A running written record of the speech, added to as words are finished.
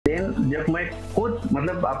जब मैं खुद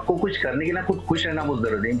मतलब आपको कुछ करने के लिए खुद खुश रहना बहुत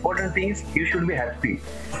जरूरी है. Important thing is you should be happy.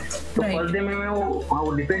 तो फर्स्ट डे में मैं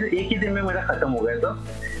वो डिप्रेशन एक ही दिन में मेरा खत्म हो गया था.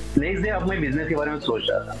 नेक्स्ट डे अब मैं बिजनेस के बारे में सोच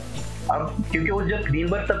रहा था. अब क्योंकि वो जब दिन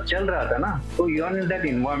भर सब चल रहा था ना, तो you are in that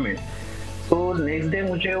environment. तो नेक्स्ट डे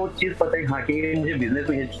मुझे वो चीज पता है हाँ कि मुझे बिजनेस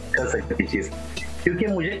में ये कर सकती चीज, क्योंकि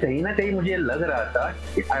मुझे कहीं ना कहीं मुझे लग रहा था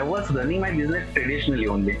कि I was running my business traditionally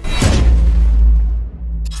only.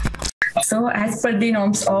 So, as per the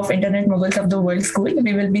norms of Internet Moguls of the World School,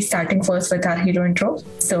 we will be starting first with our hero intro.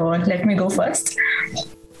 So, let me go first.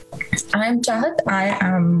 I am Chahat. I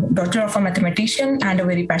am daughter of a mathematician and a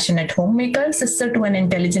very passionate homemaker, sister to an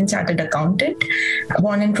intelligent chartered accountant,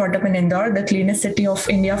 born and brought up in Indore, the cleanest city of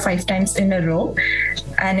India 5 times in a row,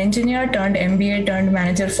 an engineer turned MBA turned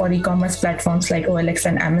manager for e-commerce platforms like OLX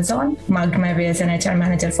and Amazon, marked my way as an HR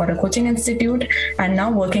manager for a coaching institute, and now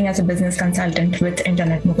working as a business consultant with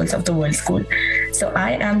Internet Moguls of the World School. So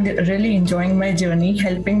I am really enjoying my journey,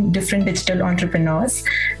 helping different digital entrepreneurs,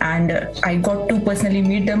 and I got to personally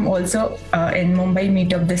meet them also in Mumbai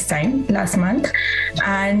meetup this time last month,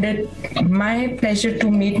 and my pleasure to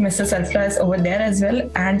meet Mr. Sarfaraz over there as well,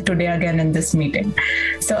 and today again in this meeting.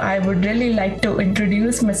 So I would really like to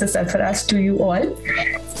introduce Mr. Sarfaraz to you all.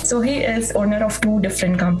 So he is owner of 2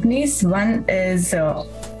 different companies. One is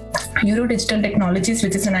Euro Digital Technologies,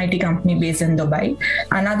 which is an IT company based in Dubai.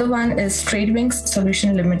 Another one is Tradewings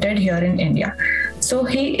Solutions Limited here in India. So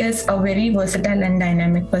he is a very versatile and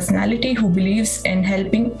dynamic personality who believes in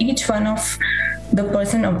helping each one of the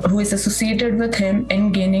person who is associated with him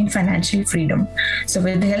in gaining financial freedom. So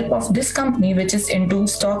with the help of this company, which is into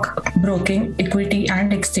stock broking, equity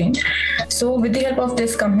and exchange. So with the help of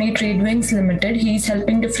this company, Tradewings Limited, he is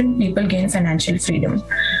helping different people gain financial freedom.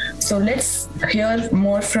 So let's hear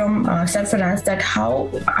more from Sarfaraz that how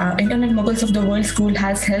Internet Moguls of the World School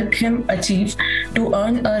has helped him achieve to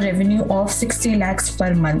earn a revenue of 60 lakhs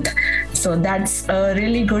per month. So that's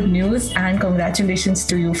really good news, and congratulations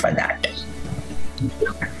to you for that.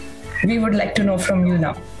 We would like to know from you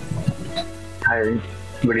now. Hi,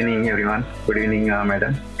 good evening everyone. Good evening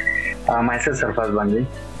madam. Myself Sarfaraz Bangi,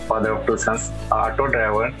 father of 2 sons, auto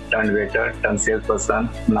driver, turned waiter, turned salesperson,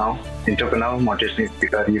 now entrepreneur, motivational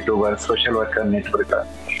speaker, YouTuber, social worker, networker,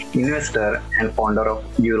 investor and founder of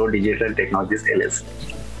Euro Digital Technologies LLC.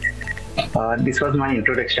 This was my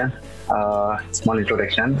introduction, small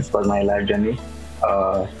introduction. This was my life journey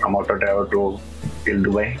from auto driver to till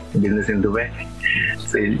Dubai, business in Dubai.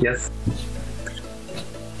 So yes.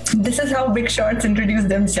 This is how big shots introduce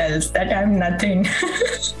themselves, that I'm nothing.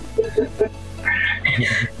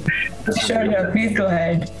 Sure, yeah, please go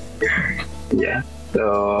ahead. Yeah,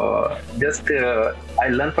 so just I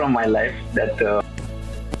learned from my life that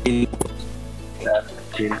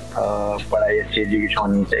पढ़ाई अच्छी education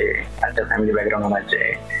होनी चाहिए, अच्छा family background होना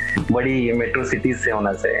चाहिए, बड़ी metro cities से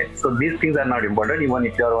होना चाहिए. So these things are not important even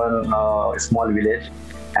if you are one small village.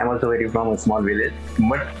 I am also very from a small village.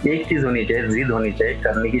 But एक चीज होनी चाहिए, जिद होनी चाहिए,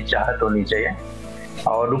 करने की चाहत होनी चाहिए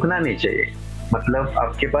और रुकना नहीं चाहिए. मतलब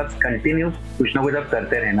आपके पास कंटिन्यू कुछ ना कुछ आप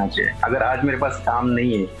करते रहना चाहिए. अगर आज मेरे पास काम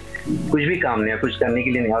नहीं है, कुछ भी काम नहीं है, कुछ करने के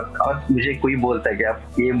लिए नहीं, और मुझे कोई बोलता है कि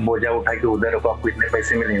आप ये बोझा उठा के उधर रखो, आपको इतने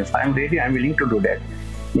पैसे मिलेंगे, I am ready, I am willing to do that.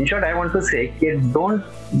 In short, I want to say that don't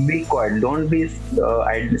be quiet, don't be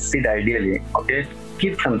sit ideally, okay?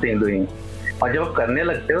 Keep something doing. और जब आप करने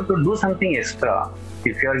लगते हो तो do something extra.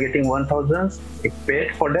 If you are getting 1,000, if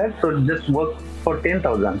paid for that, so just work for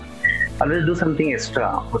 10,000. Always do something extra.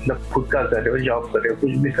 मतलब खुद का कर रहे हो, जॉब कर रहे हो,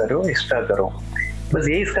 कुछ भी कर रहे हो, एक्स्ट्रा करो. बस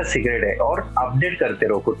यही इसका सीक्रेट है. और अपडेट करते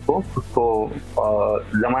रहो खुद को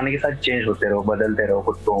जमाने के साथ चेंज होते रहो, बदलते रहो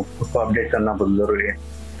खुद को अपडेट करना बहुत जरूरी है.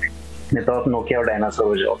 नहीं तो आप नोकिया और डायनासोर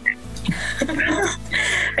हो जाओगे.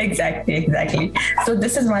 Exactly. So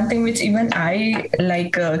this is one thing which even I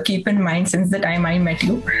keep in mind since the time I met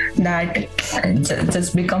you, that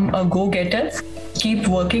just become a go-getter, keep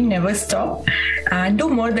working, never stop, and do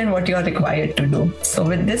more than what you are required to do. So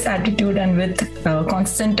with this attitude and with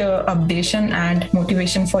constant updation and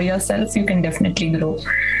motivation for yourself, you can definitely grow.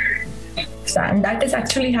 So, and that is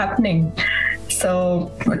actually happening.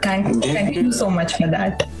 So thank you so much for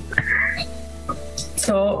that.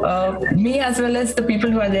 So me as well as the people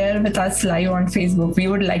who are there with us live on Facebook, we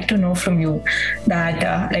would like to know from you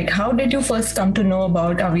that how did you first come to know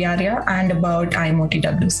about Arya and about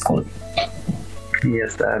IMOTW school?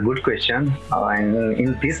 Yes, good question. And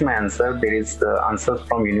in this my answer, there is answers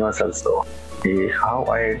from universe also. How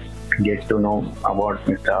I get to know about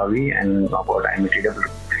Mr. Avi and about IMOTW.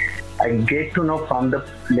 I get to know from the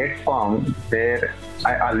platform where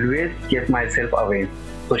I always kept myself away.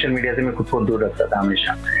 Social media से मैं खुद को दूर रखता था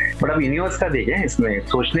हमेशा. But अब universe का देखें, इसमें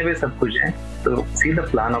सोचने पे सब कुछ है. to see the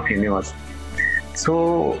plan of universe.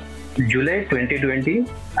 So July 2020,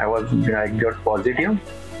 I got positive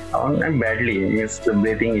and badly, means the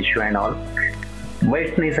breathing issue and all.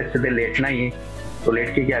 बैठ नहीं सकते थे, लेटना ही, तो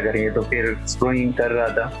लेट के क्या करेंगे, तो फिर स्क्रोलिंग कर रहा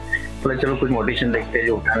था, तो चलो कुछ मोटिवेशन देखते हैं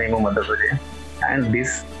जो उठाने में मदद हो जाए. And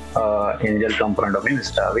this angel come front of me,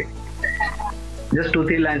 Mr. Avi. Just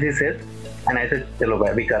 2-3 lines he said, and I said चलो भाई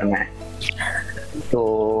अभी करना है. तो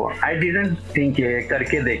I didn't think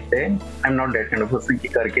करके देखते. I'm not that kind of person कि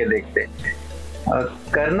करके देखते.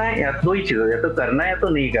 करना है या दो ही चीज हो जाए, तो करना है या तो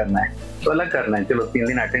नहीं करना है. तो अलग करना है, चलो 3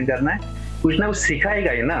 दिन अटेंड करना है, कुछ ना कुछ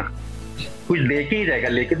सिखाएगा ही ना, कुछ दे के ही जाएगा,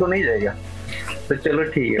 लेके तो नहीं जाएगा. तो चलो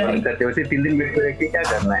ठीक है, बात करते वैसे 3 दिन बैठ के क्या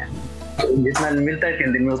करना है, जितना मिलता है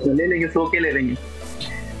 3 दिन में उसमें ले लेंगे, सो के ले लेंगे.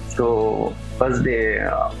 तो फर्स्ट डे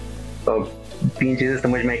 3 चीजें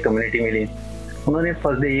समझ में, एक कम्युनिटी मिली. उन्होंने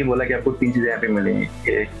फर्स्ट डे ये बोला कि आपको 3 चीजें यहाँ पे मिलेंगी,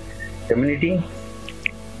 कम्युनिटी,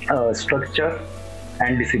 स्ट्रक्चर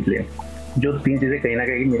एंड डिसिप्लिन. जो 3 चीजें कहीं ना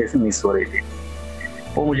कहीं मेरे से मिस हो रही थी,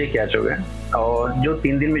 वो मुझे कैच हो गया. और जो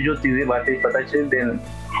 3 दिन में जो चीजें बातें पता चली, then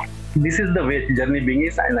this is the way journey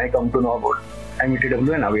begins and I come to know about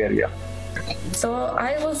IMOTW and Arya. So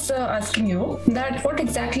I was asking you that what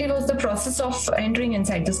exactly was the process of entering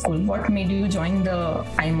inside the school? What made you join the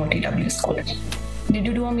IMOTW school? Did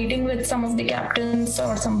you do a meeting with some of the captains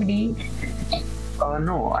or somebody?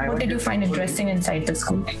 No. What did you find interesting inside the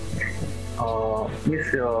school?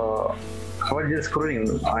 Miss, I was just scrolling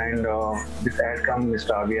and this ad come,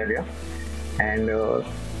 Mr. Arya, and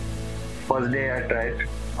first day I tried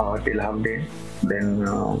till half day. Then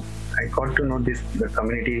I got to know the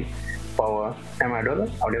community power. Am I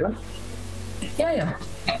audible? Yeah.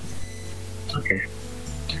 Okay.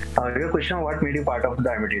 Your question, what made you part of the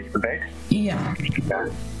IMOTW, right? Yeah.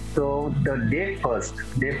 So the day first,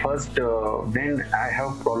 when I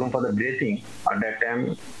have problem for the breathing at that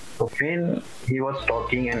time, so when he was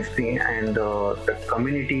talking and speaking and the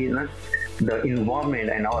community, the environment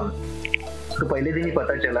and all, तो पहले दिन ही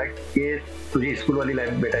पता चला कि तुझे school वाली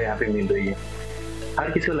life बेटा यहाँ पे मिल रही है. हर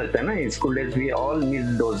किसी को लगता है ना, school days we all miss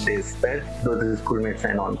those days, those school mates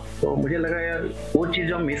and all. तो मुझे लगा यार वो चीज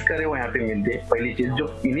जो हम मिस करे वो यहाँ पे मिलती है. पहली चीज जो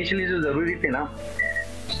इनिशियली जो जरूरी थी ना,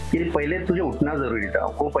 कि पहले तुझे उठना जरूरी था,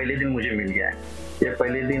 वो पहले दिन मुझे मिल गया है. ये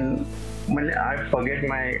पहले दिन मतलब I forget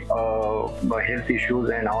my health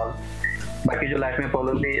issues and all. बाकी जो लाइफ में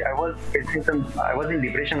प्रॉब्लम थी, I was in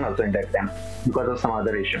depression also in that time because of some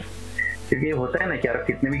other issue. क्योंकि होता है ना कि आप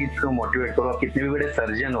कितने भी किसी को मोटिवेट करो, आप कितने भी बड़े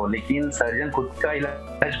सर्जन हो, लेकिन सर्जन खुद का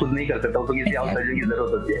इलाज खुद नहीं कर सकता, तो किसी और सर्जन की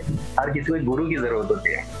जरूरत होती है, हर किसी को एक गुरु की जरूरत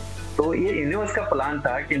होती है. तो ये यूनिवर्स का प्लान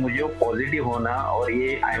था कि मुझे पॉजिटिव होना और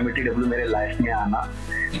ये IMOTW मेरे लाइफ में आना.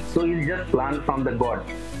 So it's just plan from the God.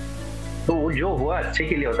 तो वो जो हुआ अच्छे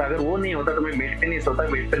के लिए होता. अगर वो नहीं होता तो मैं बेड पे नहीं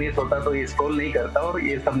सोता, तो ये स्क्रॉल नहीं करता और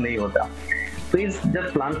ये सब नहीं होता. So it's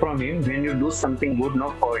just plan from him. When you do something good,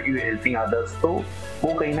 not for you helping others, तो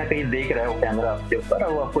वो कहीं ना कहीं देख रहा है वो कैमरा आपके ऊपर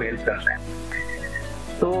और वो आपको हेल्प करता है.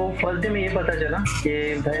 तो फर्स्ट डे में ये पता चला कि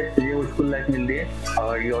भाई तुझे वो स्कूल लाइफ मिल रही है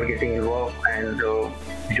और you are getting involve and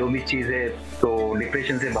जो भी चीज़ है, तो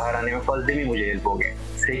डिप्रेशन से बाहर आने में फर्स्ट डे में मुझे हेल्प हो गई.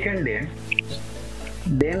 सेकेंड डे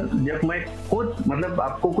देन जब मैं खुद, मतलब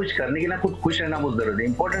आपको कुछ करने के लिए खुद खुश रहना बहुत जरूरी है.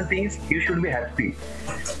 Important things you should be happy.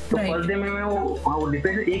 तो फर्स्ट डे में मैं वो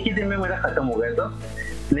डिप्रेशन एक ही दिन में मेरा खत्म हो गया था.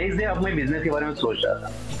 नेक्स्ट डे अब मैं बिजनेस के बारे में सोच रहा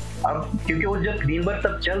था. अब क्योंकि वो जब दिन भर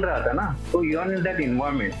तब चल रहा था ना, तो you are in that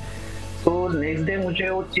environment. तो नेक्स्ट डे मुझे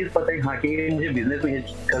वो चीज़ पता है हाँ कि मुझे बिजनेस में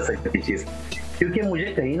कर सकती थी चीज़, क्योंकि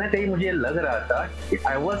मुझे कहीं ना कहीं मुझे लग रहा था कि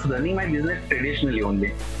I was running my business traditionally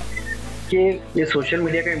only. कि ये सोशल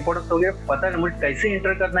मीडिया का इम्पोर्टेंस हो गया, पता नहीं मुझे कैसे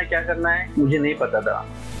एंटर करना है, क्या करना है, मुझे नहीं पता था.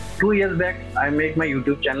 2 years back I made my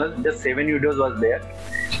YouTube channel, just 7 videos was there,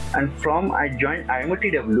 and from I joined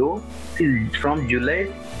IMOTW from July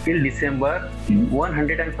till December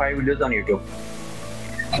 105 videos on YouTube.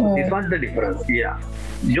 This was the difference. Yeah,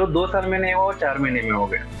 जो 2 साल में नहीं हुआ वो 4 महीने में हो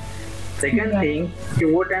गया. सेकेंड थिंग कि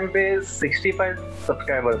वो टाइम पे 65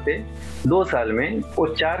 सब्सक्राइबर थे, 2 साल में वो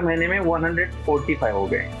 4 महीने में 145 हो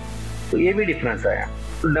गए. तो ये भी डिफरेंस आया,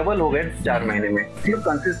 तो डबल हो गए 4 महीने में. तो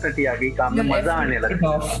कंसिस्टेंसी आ गई, काम में मजा आने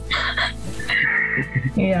लगा.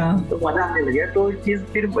 तो मजा आने लगा. तो चीज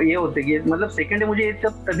फिर ये होती है, मतलब सेकंड डे मुझे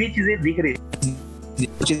तभी चीजें दिख रही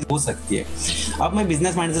चीज हो सकती है. अब मैं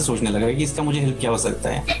बिजनेस माइंड से सोचने लगा कि इसका मुझे हेल्प क्या हो सकता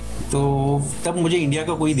है. तो तब मुझे इंडिया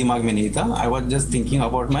का कोई दिमाग में नहीं था. I was just thinking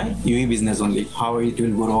about my Yui business only, how it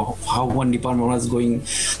will grow, how one department was going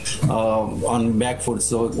on back foot,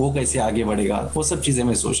 सो वो कैसे आगे बढ़ेगा, वो सब चीज़ें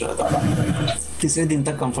मैं सोच रहा था। तीसरे दिन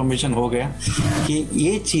तक कंफर्मेशन हो गया कि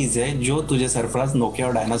ये चीज़ है जो तुझे सरफराज, नोकिया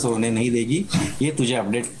और डायनासोर उन्हें नहीं देगी, ये तुझे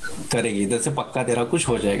अपडेट करेगी, इधर से पक्का तेरा कुछ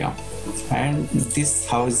हो जाएगा। एंड दिस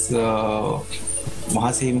हाउस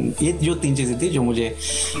वहाँ से ये जो 3 चीज़ें थी जो मुझे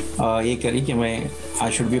ये करी कि मैं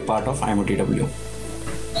I should be part of IMOTW।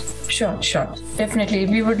 Sure. Definitely.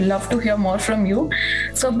 We would love to hear more from you.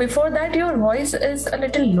 So before that, your voice is a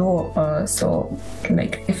little low. So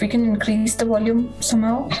like if we can increase the volume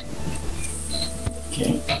somehow.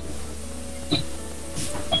 Okay.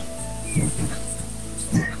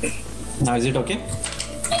 Now is it okay?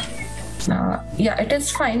 Yeah, it is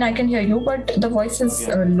fine. I can hear you, but the voice is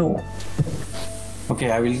low. Okay,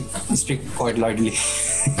 I will speak quite loudly.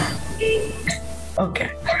 Okay.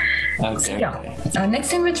 Okay. Yeah. Next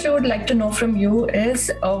thing which we would like to know from you is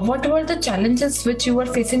what were the challenges which you were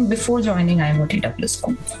facing before joining IMOTW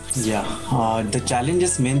school? Yeah, the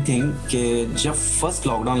challenges main thing कि जब first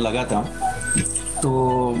lockdown लगा था तो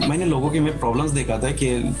मैंने लोगों के में problems देखा था कि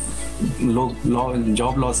लोग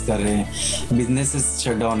जॉब लॉस कर रहे हैं, बिजनेसेस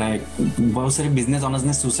शट डाउन है, बहुत सारे बिजनेस ओनर्स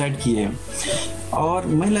ने सुसाइड किए, और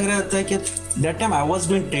मैं लग रहा था कि that time I was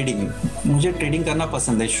doing trading, मुझे ट्रेडिंग करना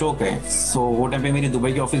पसंद है, शौक है। सो वो टाइम पे मेरी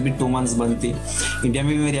दुबई की ऑफिस भी 2 मंथ्स बंद थी, इंडिया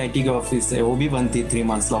में भी मेरी IT की ऑफिस है वो भी बंद थी 3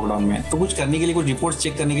 मंथ्स लॉकडाउन में, तो कुछ करने के लिए, कुछ रिपोर्ट्स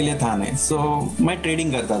चेक करने के लिए था नहीं। सो मैं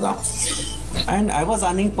ट्रेडिंग करता था and I was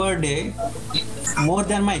earning per day more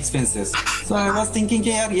than my expenses. So I was thinking कि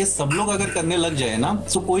यार ये सब लोग अगर करने लग जाए ना,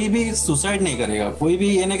 तो कोई भी सुसाइड नहीं करेगा, कोई भी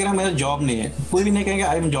ये नहीं करेगा मेरा जॉब नहीं है, कोई भी नहीं कहेगा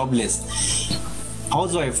I am jobless,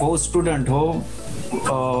 house wife हो, स्टूडेंट हो,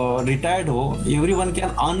 रिटायर्ड हो, everyone can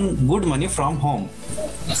earn good money from home,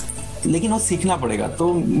 लेकिन वो सीखना पड़ेगा।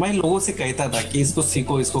 तो मैं लोगों से कहता था कि इसको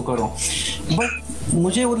सीखो, इसको करो, बट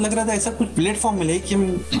मुझे वो लग रहा था ऐसा कुछ प्लेटफॉर्म मिले कि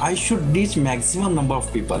I should reach maximum number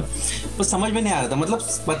of people, तो समझ में नहीं आ रहा था। मतलब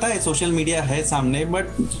पता है सोशल मीडिया है सामने, बट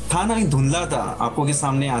था ना, धुंधला था, आंखों के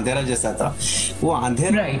सामने अंधेरा जैसा था। वो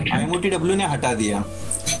अंधेरा IMOTW ने हटा दिया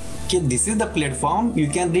कि this is the platform you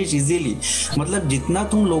can reach easily. मतलब जितना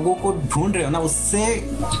तुम लोगों को ढूंढ रहे हो ना, उससे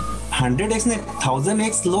 100x ने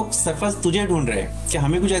 1000x लोग सरफराज तुझे ढूंढ रहे हैं कि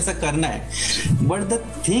हमें कुछ ऐसा करना है, but the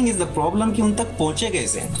thing is the problem कि उन तक पहुंचे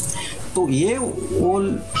कैसे। तो ये वो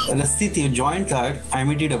रस्सी थी, जॉइंट था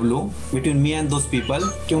IMOTW between me and those people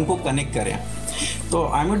कि उनको कनेक्ट करें। तो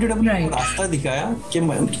IMOTW ने रास्ता दिखाया कि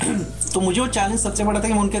तो मुझे वो चैलेंज सबसे बड़ा था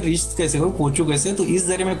कि मैं उनके रीच कैसे करूँ, पहुंचूँ कैसे, तो इस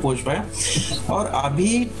जरिए मैं पहुंच पाया। और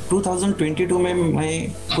अभी 2022 में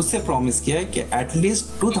मैं उससे प्रॉमिस किया है कि एटलीस्ट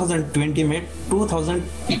 2020 में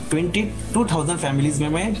 2000 फैमिलीज में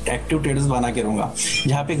मैं एक्टिव ट्रेडर्स बना के रहूँगा,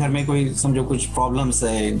 जहाँ पे घर में कोई समझो कुछ प्रॉब्लम्स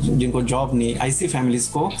है, जिनको जॉब नहीं, ऐसी फैमिलीज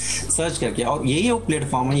को सर्च करके, और यही वो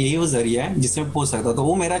प्लेटफॉर्म है, यही वो जरिया है जिसमें पहुंच सकता। तो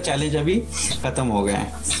वो मेरा चैलेंज अभी खत्म हो गया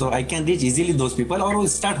है। सो I can reach easily those people, और वो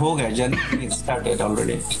स्टार्ट हो गया, journey started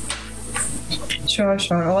already. Sure.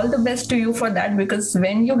 All the best to you for that, because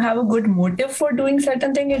when you have a good motive for doing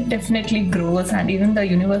certain thing, it definitely grows, and even the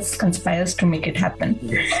universe conspires to make it happen.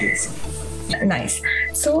 Yes. Nice.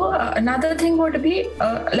 So another thing would be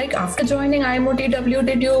like after joining IMOTW,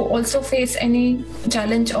 did you also face any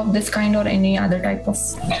challenge of this kind or any other type of?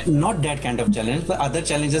 Not that kind of challenge, but other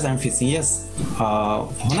challenges I'm facing. Yes,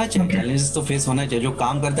 होना चाहिए, challenges तो face होना चाहिए। जो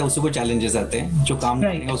काम करता है उसको challenges आते हैं, जो काम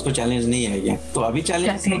करेगा उसको challenge नहीं आएंगे। तो अभी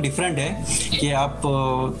challenges तो different है कि आप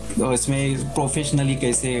इसमें प्रोफेशनली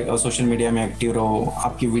कैसे सोशल मीडिया में एक्टिव रहो,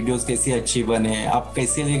 आपकी वीडियोस कैसे अच्छी बने, आप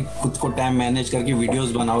कैसे खुद को टाइम मैनेज करके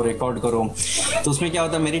वीडियोस बनाओ, रिकॉर्ड करो। तो उसमें क्या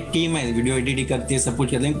होता है, मेरी टीम है, वीडियो एडिटिंग करती है, सब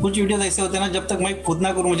कुछ करते हैं। कुछ वीडियोस ऐसे होते हैं ना, जब तक मैं खुद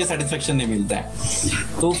ना करूँ मुझे सेटिस्फेक्शन नहीं मिलता है,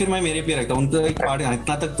 तो फिर मैं मेरे पे रखता हूँ, उनको एक पार्ट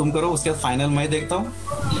इतना तक तुम करो, उसके बाद फाइनल मैं देखता हूँ,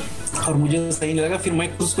 और मुझे सही नहीं लगा फिर मैं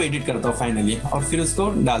उसको एडिट करता हूँ फाइनली, और फिर उसको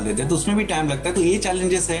डाल देते हैं। तो उसमें भी टाइम लगता है। तो ये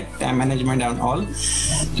चैलेंजेस है, time management and all,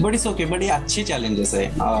 but it's okay. But ये अच्छे चैलेंजेस है,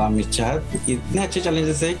 इतने अच्छे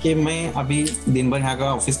चैलेंजेस है कि मैं अभी दिन भर यहाँ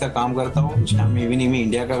का ऑफिस का काम करता हूँ, शाम में इवनिंग में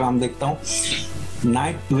इंडिया का काम देखता हूँ,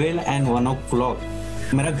 नाइट 12 and 1 o'clock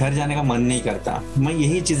मेरा घर जाने का मन नहीं करता, मैं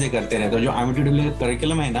यही चीजें करते रहता हूँ। जो IMOTW का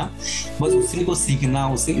करिकुलम है ना, बस उसी को सीखना,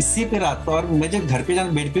 उसी इसी पे रात को। और मुझे घर पे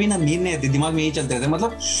जाना, बेड पे भी ना नींद नहीं आती, दिमाग में यही चलते रहते।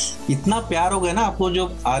 मतलब इतना प्यार हो गया ना आपको, जो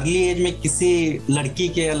अर्ली एज में किसी लड़की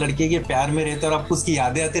के या लड़के के प्यार में रहते और आपको उसकी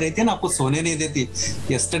यादें आती रहती है ना, आपको सोने नहीं देती।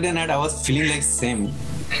 Yesterday night I was feeling like same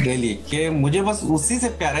daily, कि मुझे बस उसी से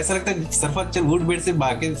प्यार है। ऐसा लगता है सरफराज चल उठ बेड से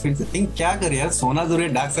भागे, फिर से थिंक क्या करे यार, सोना जरूर है,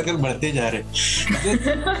 डार्क सर्कल बढ़ते जा रहे।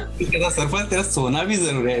 सरफराज तेरा सोना भी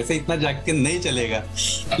जरूर है, ऐसे इतना जाग के नहीं चलेगा।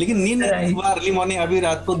 लेकिन नींद सुबह अर्ली मॉर्निंग, अभी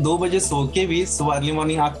रात को 2 बजे सो के भी सुबह अर्ली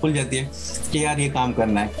मॉर्निंग आँख खुल जाती है कि यार ये काम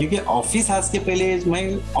करना है। क्योंकि ऑफिस आज के पहले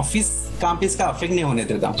मैं ऑफिस काम पे इसका अफेक्ट नहीं होने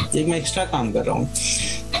देता, एक मैं एक्स्ट्रा काम कर रहा हूँ।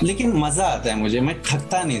 लेकिन मजा आता है मुझे, मैं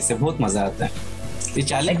थकता नहीं, इससे बहुत मजा आता है। ये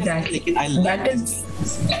चैलेंज Exactly. लेकिन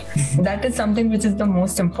that is something which is the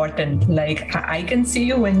most important. Like I can see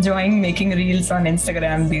you enjoying making reels on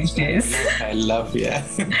Instagram these days. I love, yeah.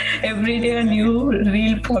 Every day a new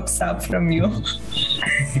reel pops up from you.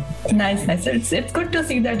 Nice. It's good to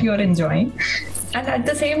see that you're enjoying. And at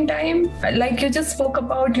the same time, like you just spoke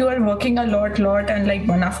about, you are working a lot, and like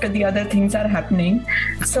one after the other things are happening.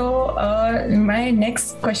 So my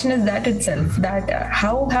next question is that itself, that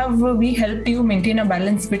how have we helped you maintain a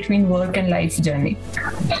balance between work and life journey?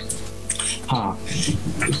 हाँ,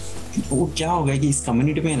 वो क्या होगा कि इस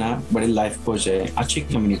community में ना बड़े life coach है, अच्छी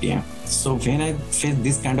कम्युनिटी है। So when I face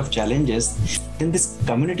this kind of challenges, then this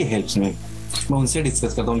community helps me. मैं उनसे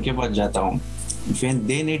डिस्कस करता हूँ, उनके पास जाता हूँ। When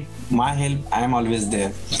they need my help, I am always there.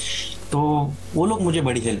 तो वो लोग मुझे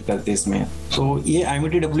बड़ी हेल्प करते हैं इसमें। तो ये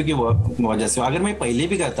IMOTW की वजह से, अगर मैं पहले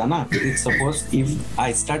भी करता ना, suppose if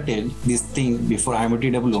I started this thing before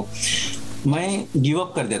IMOTW, मैं गिव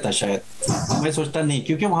अप कर देता शायद। मैं सोचता नहीं,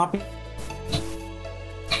 क्योंकि वहाँ पे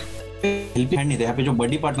हेल्प हैंड नहीं था। यहाँ पे जो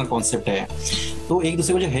बडी पार्टनर कॉन्सेप्ट है, तो एक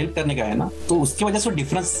दूसरे को जो हेल्प करने का है ना, तो उसकी वजह से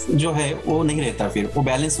डिफरेंस जो है वो नहीं रहता, फिर वो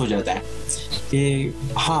बैलेंस हो जाता है कि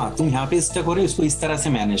हाँ तुम यहाँ पे स्टक हो रहे हो, इसको इस तरह से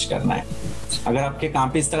मैनेज करना है। अगर आपके काम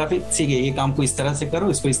पे इस तरह पे, ठीक है ये काम को इस तरह से करो,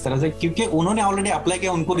 इसको इस तरह से, क्योंकि उन्होंने ऑलरेडी अप्लाई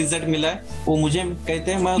किया, उनको रिजल्ट मिला है, वो मुझे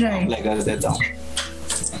कहते हैं, मैं अप्लाई कर देता हूँ।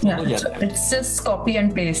 Yeah, so it's just copy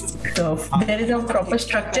and paste. So there is a proper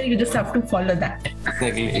structure, you just have to follow that.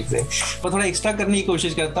 Exactly. पर थोड़ा एक्स्ट्रा करने की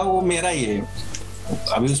कोशिश करता हूँ, वो मेरा ही है।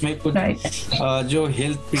 अभी उसमें कुछ जो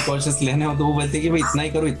हेल्थ प्रिकॉशंस लेने हो तो वो बोलते कि भाई इतना ही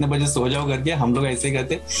करो, इतने बजे सो जाओ करके, हम लोग ऐसे ही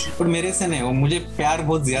करते, पर मेरे से नहीं, वो मुझे प्यार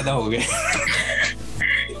बहुत ज्यादा हो गया।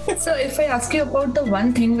 So if I ask you about the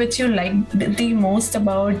one thing which you liked the most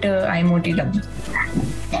about IMOTW,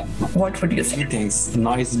 what would you say? Many things.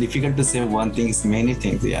 Now it's difficult to say one thing. It's many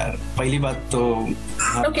things, यार। पहली बात तो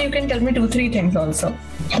okay, you can tell me 2-3 things also,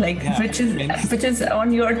 like yeah, which is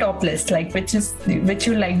on your top list, like which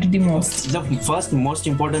you liked the most. The first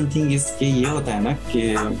most important thing is कि ये होता है ना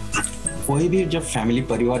कि कोई भी जब फैमिली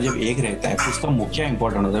परिवार जब एक रहता है तो उसका मुखिया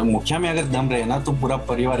इंपॉर्टेंट होता है। मुखिया में अगर दम रहे ना तो पूरा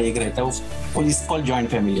परिवार एक रहता है। वो इस कॉल जॉइंट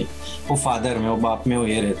फैमिली, वो फादर में, वो बाप में, वो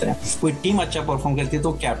ये रहता है। कोई टीम अच्छा परफॉर्म करती है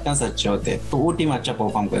तो कैप्टन्स अच्छे होते हैं, तो वो टीम अच्छा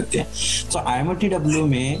परफॉर्म करती है। सो IMOTW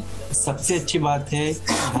में सबसे अच्छी बात है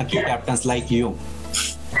यहाँ की कैप्टन्स लाइक यू,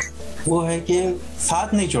 वो है कि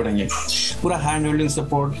साथ नहीं छोड़ेंगे, पूरा हैंड होल्डिंग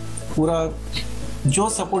सपोर्ट, पूरा जो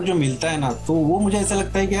सपोर्ट जो मिलता है ना, तो वो मुझे ऐसा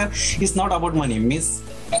लगता है कि यार it's not about money, means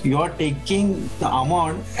you are taking the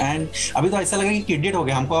amount and अभी तो ऐसा लगेगा कि क्रेडिट हो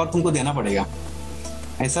गया हमको और तुमको देना पड़ेगा,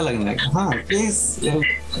 ऐसा लगने लगा। हाँ प्लीज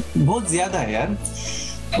बहुत ज्यादा है यार।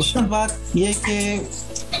 उसके बाद ये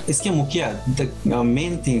कि इसके मुखिया, the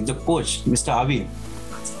main thing, the coach mister आवी,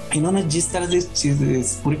 इन्होंने जिस तरह से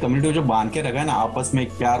इस पूरी कम्युनिटी को जो बांध के रखा है ना आपस में,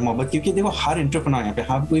 एक प्यार मोहब्बत, क्योंकि देखो हर एंटरप्रेन्योर यहाँ पे,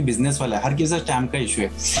 हर कोई बिजनेस वाला है, हर किसी का टाइम का इशू है,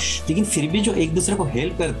 लेकिन फिर भी जो एक दूसरे को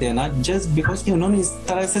हेल्प करते हैं ना, जस्ट बिकॉज कि उन्होंने इस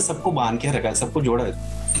तरह से सबको बांध के रखा है, सबको जोड़ा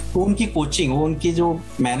है, तो उनकी कोचिंग, वो उनकी जो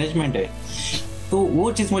मैनेजमेंट है, तो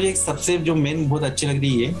वो चीज मुझे एक सबसे जो मेन बहुत अच्छी लग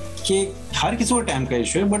रही है कि हर किसी को टाइम का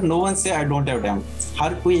इशू है, बट नो वन से आई डोंट हैव टाइम।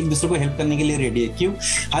 हर कोई एक दूसरे को हेल्प करने के लिए रेडी है। क्यों?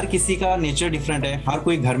 हर किसी का नेचर डिफरेंट है, हर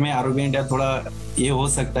कोई घर में आरोगेंट है, थोड़ा ये हो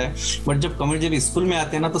सकता है, बट जब कम्युनिटी जब स्कूल में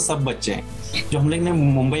आते हैं ना, तो सब बच्चे हैं। जो हम लोग ने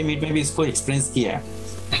मुंबई मीट में भी इसको एक्सपीरियंस किया है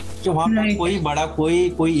कि वहाँ पर कोई बड़ा,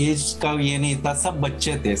 कोई एज का ये नहीं था, सब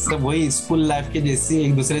बच्चे थे, सब वही स्कूल लाइफ के जैसे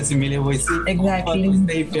एक दूसरे से मिले,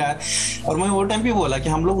 वैसे प्यार। और मैं वो टाइम पे बोला कि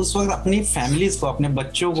हम लोग उस वक्त अपनी फैमिलीज को, अपने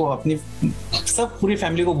बच्चों को, अपनी सब पूरी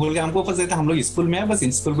फैमिली को भूल के हमको बस हम लोग स्कूल में है, बस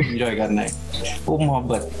इन स्कूल को एंजॉय करना है, वो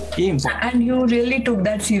मोहब्बत, ये important. And you really took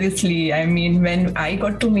that seriously. I mean, when I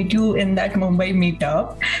got to meet you in that Mumbai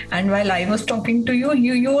meetup, and while I was talking to you,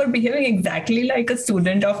 you were behaving exactly like a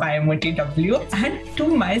student of IMOTW, and to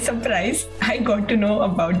my surprise, I got to know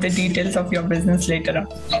about the details of your business later on.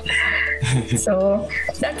 So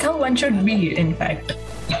that's how one should be, in fact.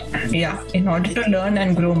 Yeah, in order to learn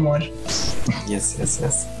and grow more.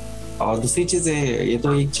 Yes. और दूसरी चीज है, ये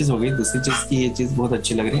तो एक चीज हो गई, दूसरी चीज की ये चीज बहुत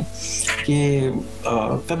अच्छी लग रही है कि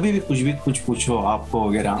कभी भी कुछ पूछो आपको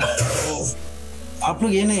वगैरह, तो आप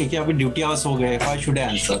लोग ये नहीं कि अभी ड्यूटी आवर्स हो गए, व्हाई शुड आई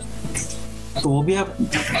आंसर, तो वो भी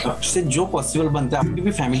आपसे जो पॉसिबल बनता है, आपकी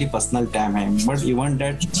भी फैमिली पर्सनल टाइम है, but even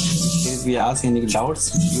that is we ask any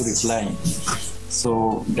doubts you reply,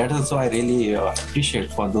 so that also I really appreciate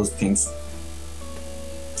for those things.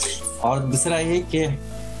 और दूसरा ये कि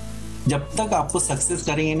जब तक आपको सक्सेस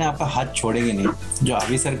करेंगे ना, आपका हाथ छोड़ेंगे नहीं। जो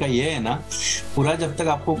अभी सर का ये है ना, पूरा जब तक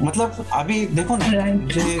आपको, मतलब अभी देखो ना,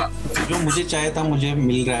 मुझे जो मुझे चाहिए था मुझे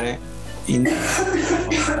मिल रहा है, इन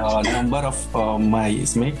नंबर ऑफ माई,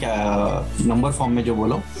 इसमें क्या नंबर फॉर्म में जो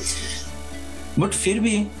बोलो, बट फिर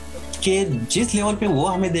भी कि जिस लेवल पे वो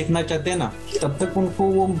हमें देखना चाहते हैं ना, तब तक उनको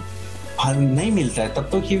वो नहीं मिलता है, तब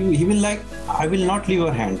तक he will like I will not leave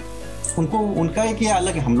your hand. उनको उनका एक ये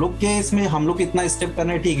अलग है, हम लोग के इसमें हम लोग इतना स्टेप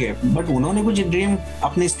करना है ठीक है, बट उन्होंने कुछ ड्रीम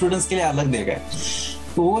अपने स्टूडेंट्स के लिए अलग देखा है,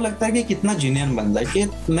 तो वो लगता है कि कितना जीनियन बंदा है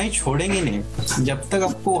कि नहीं छोड़ेंगे नहीं, जब तक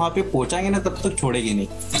आपको वहाँ पे पहुंचाएंगे ना तब तक छोड़ेंगे नहीं।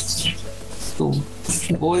 तो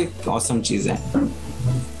वो एक ऑसम चीज है।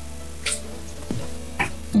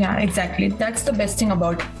 Yeah, exactly. That's the best thing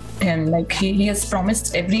about him. Like he has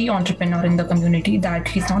promised every entrepreneur in the community that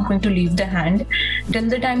he's not going to leave the hand till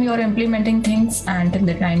the time you're implementing things and till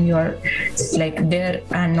the time you're like there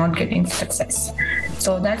and not getting success.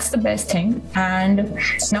 So that's the best thing. And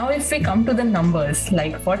now if we come to the numbers,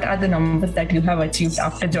 like what are the numbers that you have achieved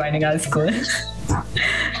after joining our school?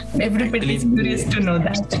 Everybody is curious to know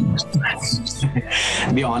that.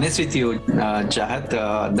 Be honest with you, Chahat,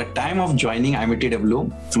 the time of joining IMOTW,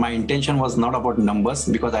 my intention was not about numbers,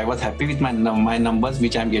 because I was happy with my numbers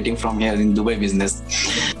which I'm getting from here in Dubai business.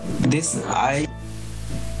 This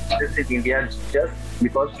is India just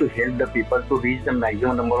because to help the people, to reach the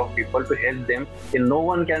maximum number of people, to help them. And no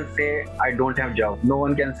one can say I don't have job. No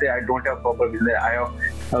one can say I don't have proper business. I have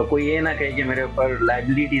कोई ये ना कहे कि मेरे ऊपर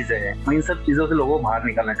liabilities है। मैं इन सब चीजों से लोगों को बाहर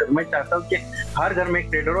निकालना चाहता हूँ। मैं चाहता हूँ कि हर घर में एक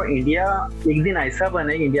ट्रेडर हो। इंडिया एक दिन ऐसा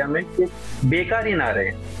बने इंडिया में कि बेकार ही ना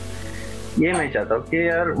रहे। ये मैं चाहता हूँ कि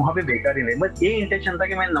यार वहाँ पे बेकार ही नहीं। बस ये इंटेंशन था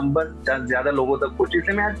कि मैं नंबर ज्यादा लोगों तक पहुंचे।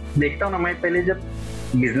 इसलिए मैं आज देखता हूँ ना, मैं पहले जब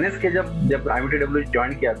बिजनेस के जब IMOTW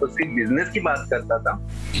ज्वाइन किया तो सिर्फ बिजनेस की बात करता था।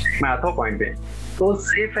 मैं आता हूँ पॉइंट पे, तो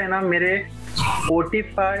सिर्फ है ना मेरे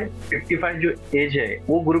 45-55 जो एज है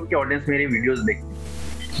वो ग्रुप के ऑडियंस मेरी वीडियोस देखती।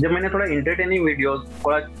 जब मैंने थोड़ा इंटरटेनिंग वीडियोस,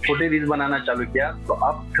 थोड़ा छोटे रील्स बनाना चालू किया, तो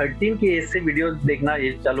आप 13 की एज से वीडियोस देखना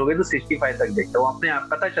एज चालू हो गए तो 65 तक देखते हो। अपने आप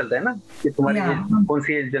पता चलता है ना कि तुम्हारी एज कौन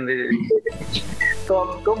सी एज जनरेशन। तो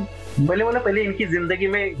अब तो पहले इनकी जिंदगी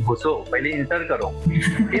में घुसो, पहले इंटर करो,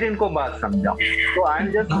 फिर इनको बात समझाओ। तो I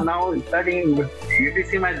am just now starting, you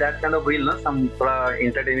see my that kind of reel ना, सम थोड़ा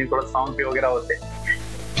इंटरटेनिंग, थोड़ा साउंड पे वगैरह होते हैं।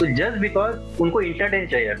 तो जस्ट बिकॉज उनको इंटरटेन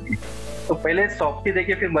चाहिए अभी, तो पहले सॉफ्टी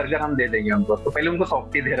देके फिर बर्गर हम दे देंगे उनको, तो पहले उनको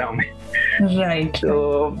सॉफ्टी दे रहा हूँ मैं। राइट।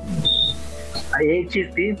 तो ये चीज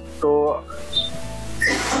थी। तो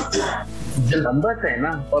जो नंबर्स है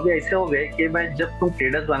ना, तो अभी ऐसे हो गए कि भाई जब तुम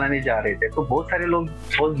ट्रेडर्स बनाने जा रहे थे तो बहुत सारे लोग,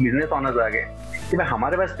 बहुत बिजनेस ओनर्स आ गए कि भाई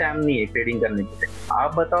हमारे पास टाइम नहीं है ट्रेडिंग करने के लिए,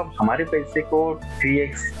 आप बताओ हमारे पैसे को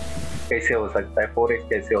 3x कैसे हो सकता है, 4x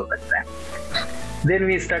कैसे हो सकता है। Then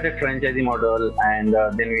we started franchisee model and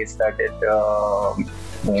then we started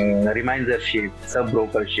remindership, सब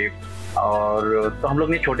brokership, और तो हम लोग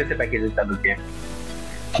ने छोटे से पैकेजेस चालू किए।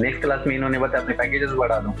 नेक्स्ट क्लास में इन्होंने बताया अपने पैकेजेस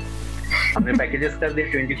बढ़ा दो, हमने पैकेजेस कर दिए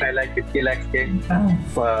 25 लाख 50 लाख के।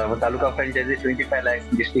 Taluka franchise 25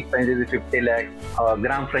 lakh, district franchise 50 lakh,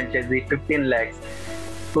 ग्राम फ्रेंचाइजी 15 लाख।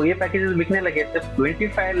 तो ये पैकेजेस बिकने लगे। जब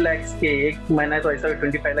 25 लाख के एक महीना तो ऐसा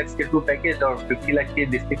 25 लाख के 2 पैकेज और 50 लाख के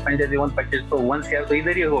डिस्ट्रिक्ट फ्रेंचाइजी 1 पैकेज, तो 1 शेयर तो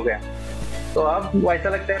इधर ही हो गया। तो अब ऐसा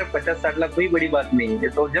लगता है 50-60 लाख कोई बड़ी बात नहीं है।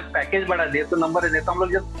 तो जब पैकेज बढ़ा दिया तो नंबर है, तो हम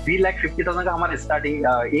लोग जब 3,50,000 का हमारा स्टार्टिंग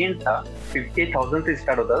एंड था, 50,000 से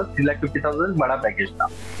स्टार्ट होता था, 3,50,000 बड़ा पैकेज था।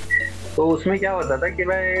 तो उसमें क्या होता था कि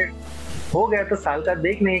भाई हो गया तो साल का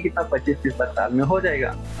देख नहीं कितना 25-30 साल में हो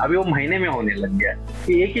जाएगा। अभी वो महीने में होने लग गया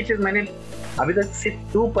कि एक ही चीज मैंने अभी तक सिर्फ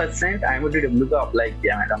 2% IMOTW का अप्लाई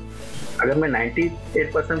किया मैडम। अगर मैं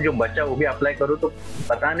 98% जो बचा वो भी अप्लाई करूँ तो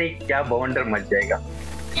पता नहीं क्या बवंडर मच जाएगा।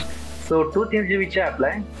 सो 2 things which I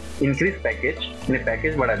apply, increase package, मैंने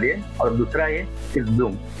पैकेज बढ़ा दिए, और दूसरा ये is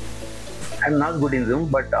zoom. I am not good in zoom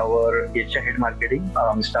but our HR head marketing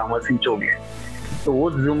mister Amar Singh Choubey, तो वो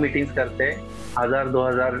जूम मीटिंग्स करते हैं,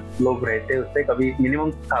 1000-2000 लोग रहते हैं उससे, कभी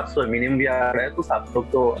मिनिमम 700 मिनिमम भी आ रहा है तो 700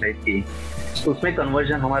 तो रहती है। तो उसमें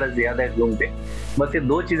कन्वर्जन हमारा ज्यादा है जूम पे। बस ये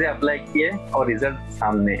 2 चीजें अप्लाई किए और रिजल्ट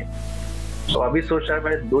सामने है। तो अभी सोच रहा है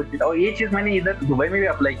मैं 2 चीज, और ये चीज मैंने इधर दुबई में भी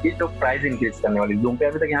अप्लाई की, जो प्राइस इंक्रीज करने वाली। जूम पे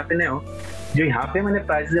अभी तक यहाँ पे नहीं हो, जो यहाँ पे मैंने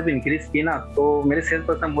प्राइस जब इंक्रीज की ना, तो मेरे सेल्स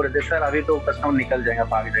पर्सन बोल रहे थे सर अभी तो कस्टमर निकल जाएगा,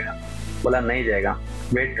 भाग जाएगा। बोला नहीं जाएगा,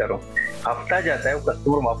 वेट करो। हफ्ता जाता है वो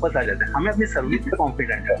कस्टमर वापस आ जाता है। हमें अपनी सर्विस पे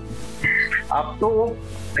कॉन्फिडेंट है। अब तो वो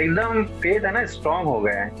एकदम फेथ है ना, स्ट्रांग हो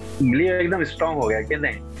गया है, बिलीव एकदम स्ट्रांग हो गया कि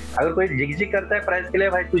नहीं, अगर कोई झिकझिक करता है प्राइस के लिए,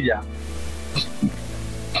 भाई तू जा,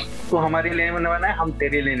 तो हमारे लिए बने है, हम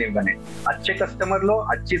तेरे लिए नहीं बने। अच्छे कस्टमर लो,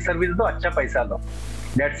 अच्छी सर्विस दो, अच्छा पैसा लो,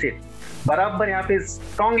 दैट्स इट। बराबर यहाँ पे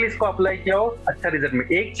स्ट्रॉन्गली इसको अप्लाई किया हो, अच्छा रिजल्ट में।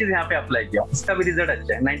 एक चीज यहाँ पे अप्लाई किया हो, इसका भी रिजल्ट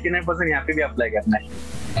अच्छा है, 99% यहाँ पे भी अप्लाई करना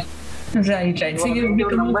है। Right. So you've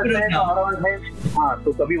become a pro now. हाँ,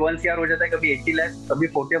 तो कभी 1 CR हो जाता है, कभी 80 लाख, कभी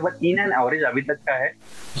 40, बट इन एन एवरेज अभी तक का है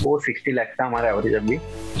वो 60 लाख का हमारा एवरेज अभी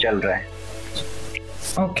चल रहा है।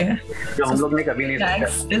 Okay. जो हम लोग ने कभी नहीं सोचा।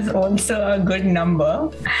 Lakhs is also a good number,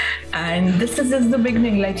 and this is just the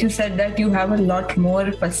beginning. Like you said that you have a lot more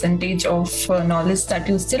percentage of knowledge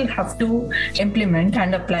that you still have to implement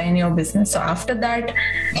and apply in your business. So after that,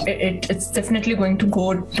 it's definitely going to go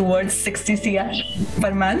towards 60 CR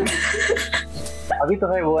per month. अभी तो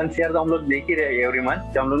है 1 CR तो हम लोग देख ही रहे every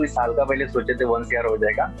month. जब हम लोग ने साल का पहले सोचे थे 1 CR हो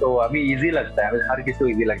जाएगा, तो अभी इजी लगता है, हर किसी को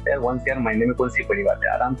इजी लगता है। 1 CR महीने में कौन सी बड़ी बात है,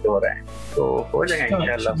 आराम से हो रहा है, तो हो जाएगा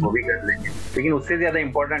इंशाल्लाह, वो भी कर लेंगे। लेकिन उससे ज्यादा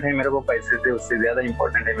इम्पोर्टेंट है मेरे को पैसे से, उससे ज्यादा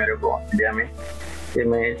इम्पोर्टेंट है मेरे को इंडिया में कि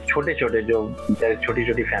मैं छोटे छोटे जो छोटी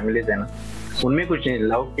छोटी फैमिलीज है ना, उनमें कुछ नहीं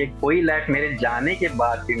लाओ कि कोई लाइफ मेरे जाने के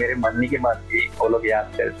बाद भी, मेरे मरने के बाद भी वो लोग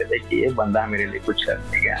याद करते थे कि ये बंदा मेरे लिए कुछ कर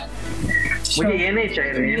देगा। मुझे ये नहीं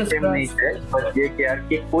चाहिए, नेम फेम नहीं चाहिए, बस ये कि यार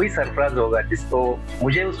कि कोई सरफराज होगा जिसको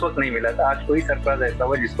मुझे उस वक्त नहीं मिला था, आज कोई सरफराज ऐसा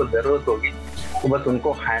होगा जिसको जरूरत होगी, तो बस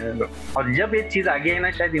उनको हैंड। और जब ये चीज आगे है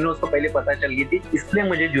ना, शायद इन्हें उसको पहले पता चल गई थी, इसलिए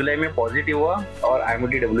मुझे जुलाई में पॉजिटिव हुआ और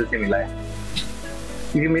IMOTW से मिला है,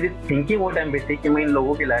 क्योंकि मेरी थिंकिंग वो टाइम पे थी कि मैं इन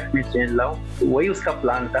लोगों की लाइफ में चेंज लाऊं, तो वही उसका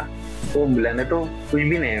प्लान था। तो मिला नहीं तो कुछ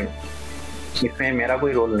भी नहीं है, इसमें मेरा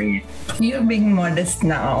कोई रोल नहीं है। You're being modest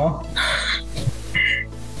now.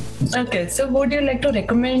 Okay, so would you like to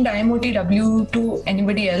recommend IMOTW to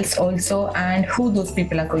anybody else also, and who those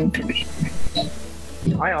people are going to be?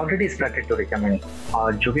 I already started to recommend.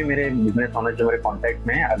 जो भी मेरे बिजनेस ओनर जो मेरे contact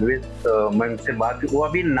में है, always मैं उनसे बात, वो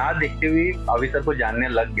अभी ना देखते हुए अभी सर को जानने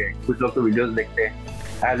लग गए। कुछ लोग तो वीडियोस देखते हैं।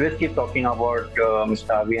 I always keep talking about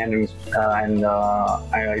Mr. Arya and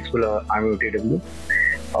school IMOTW,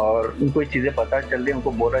 और उनको ये चीजें पता चल रही है,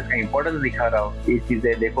 उनको बोल रहा है, इंपॉर्टेंस दिखा रहा हो, ये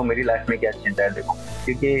चीजें देखो मेरी लाइफ में क्या चेंज आया देखो,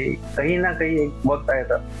 क्योंकि कहीं ना कहीं एक वक्त आया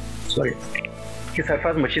था कि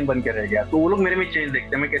सरफराज मशीन बन के रह गया, तो वो लोग मेरे में चेंज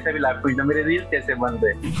देखते हैं। मैं कैसे भी लाइफ में मेरे रील्स कैसे बन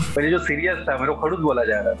रहे, पहले जो सीरियस था मेरे को खड़ूस बोला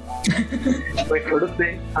जा रहा था तो एक खड़ूस से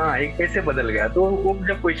हाँ एक कैसे बदल गया, तो वो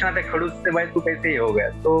जब क्वेश्चन आता है खड़ूस से भाई तू कैसे ये हो गया,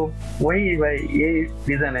 तो वही भाई ये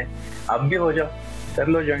रीजन है। अब भी हो जाओ, कर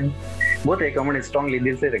लो ज्वाइन, बहुत रिकमेंड, स्ट्रॉन्गली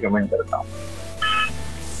दिल से रिकमेंड करता हूँ।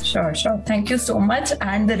 Sure. Thank you so much.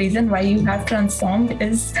 And the reason why you have transformed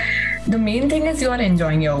is, the main thing is you are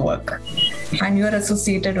enjoying your work and you are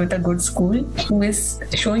associated with a good school who is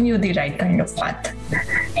showing you the right kind of path.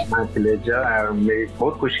 मेरी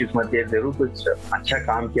बहुत खुशकिस्मती है, जरूर कुछ अच्छा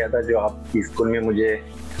काम किया था जो आपकी स्कूल में मुझे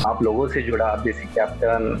आप लोगों से जुड़ा, आप जैसे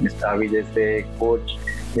कैप्टन, मिस्टर आवी जैसे कोच,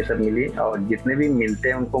 ये सब मिली, और जितने भी मिलते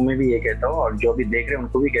हैं उनको मैं भी ये कहता हूँ, और जो भी देख रहे हैं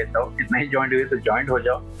उनको भी कहता हूँ, जितना ही ज्वाइंट हुए तो ज्वाइंट हो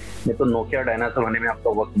जाओ, नहीं तो नोकिया डायनासोर होने में आपका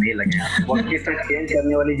वक्त नहीं लगेगा। वक्त के साथ चेंज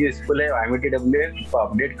करने वाली जो स्कूल है IMOTW है, उसको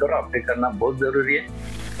अपडेट करो, अपडेट करना बहुत जरूरी है।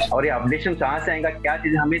 और ये अपडेशन कहाँ से आएगा, क्या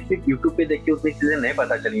चीजें हमें सिर्फ यूट्यूब पे देख के उतनी चीजें नहीं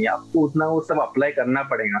पता चलेंगी, आपको उतना वो सब अप्लाई करना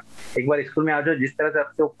पड़ेगा। एक बार स्कूल में आ जाओ, जिस तरह से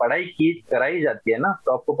आपसे पढ़ाई की कराई जाती है ना,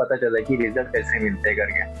 तो आपको पता चला कि रिजल्ट कैसे मिलते हैं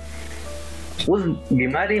करके। उस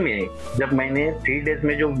बीमारी में जब मैंने 3 डेज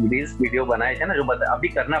में जो वीडियो बनाए थे ना, जो अभी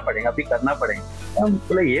करना पड़ेगा,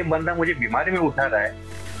 बोला ये बंदा मुझे बीमारी में उठा रहा है,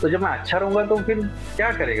 तो जब मैं अच्छा रहूंगा तो फिर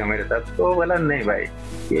क्या करेगा मेरे साथ, तो बोला नहीं भाई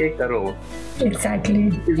ये करो। Exactly.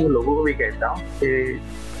 मैं लोगों को भी कहता हूँ कि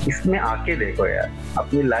इसमें आके देखो यार,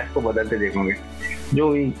 अपनी लाइफ को बदलते देखोगे।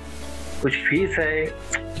 जो कुछ फीस है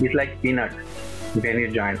it's like peanut when you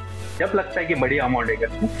join, जब लगता है कि बड़ी अमाउंट है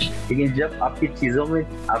करते, लेकिन जब आपकी चीजों में,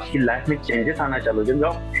 आपकी लाइफ में चेंजेस आना चालू, जब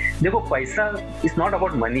देखो पैसा इज नॉट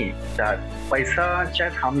अबाउट मनी, पैसा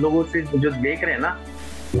शायद हम लोगों से जो देख रहे हैं ना,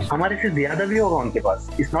 हमारे से ज्यादा भी होगा उनके पास,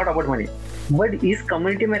 it's not about money, but इस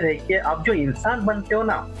कम्युनिटी में रह के आप जो इंसान बनते हो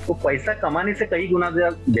ना, वो पैसा कमाने से कई गुना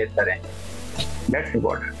ज्यादा बेहतर है। That's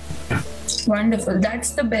important. Wonderful.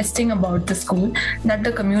 That's the best thing about the school, that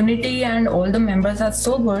the community and all the members are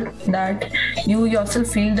so good that you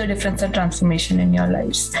yourself feel the difference and transformation in your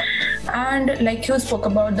lives. And like you spoke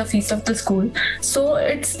about the fees of the school, so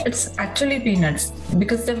it's actually peanuts,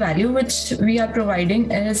 because the value which we are providing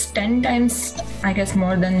is 10 times, I guess,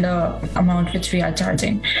 more than the amount which we are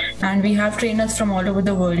charging. And we have trainers from all over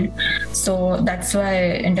the world, so that's why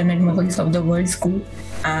Internet Moguls of the World School.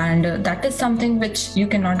 And that is something which you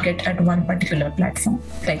cannot get at one particular platform,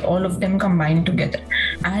 like all of them combined together.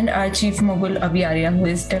 And our chief mogul Arya, who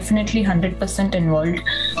is definitely 100% involved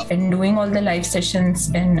in doing all the live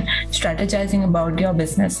sessions and strategizing about your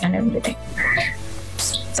business and everything.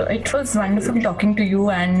 So it was wonderful talking to you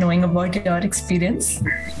and knowing about your experience,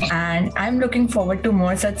 and I'm looking forward to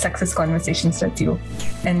more such success conversations with you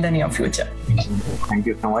in the near future. Thank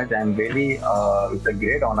you so much. I'm really it's a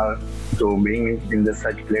great honor to being in this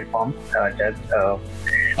such platform,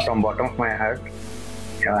 from bottom of my heart,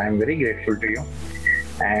 I'm very grateful to you.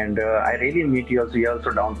 And I really meet you also. You're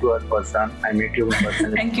also down to earth person. I meet you in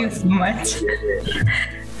person. Thank you so much.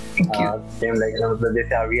 Thank you. Same like मतलब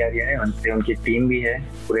जैसे अभी Arya है, उनसे उनकी team भी है,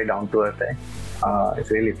 पूरे down to earth है.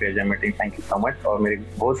 It's really pleasure meeting. Thank you so much. और मेरे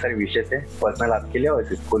बहुत सारे विशेष है पर्सनल आपके लिए और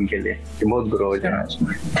इस स्कूल के लिए कि बहुत ग्रो हो जाए.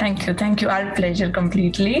 Thank you. Our pleasure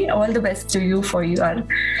completely. All the best to you for your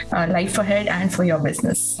life ahead and for your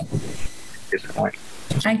business. Thank you so much.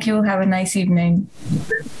 Thank you. Have a nice evening.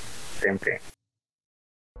 Same thing.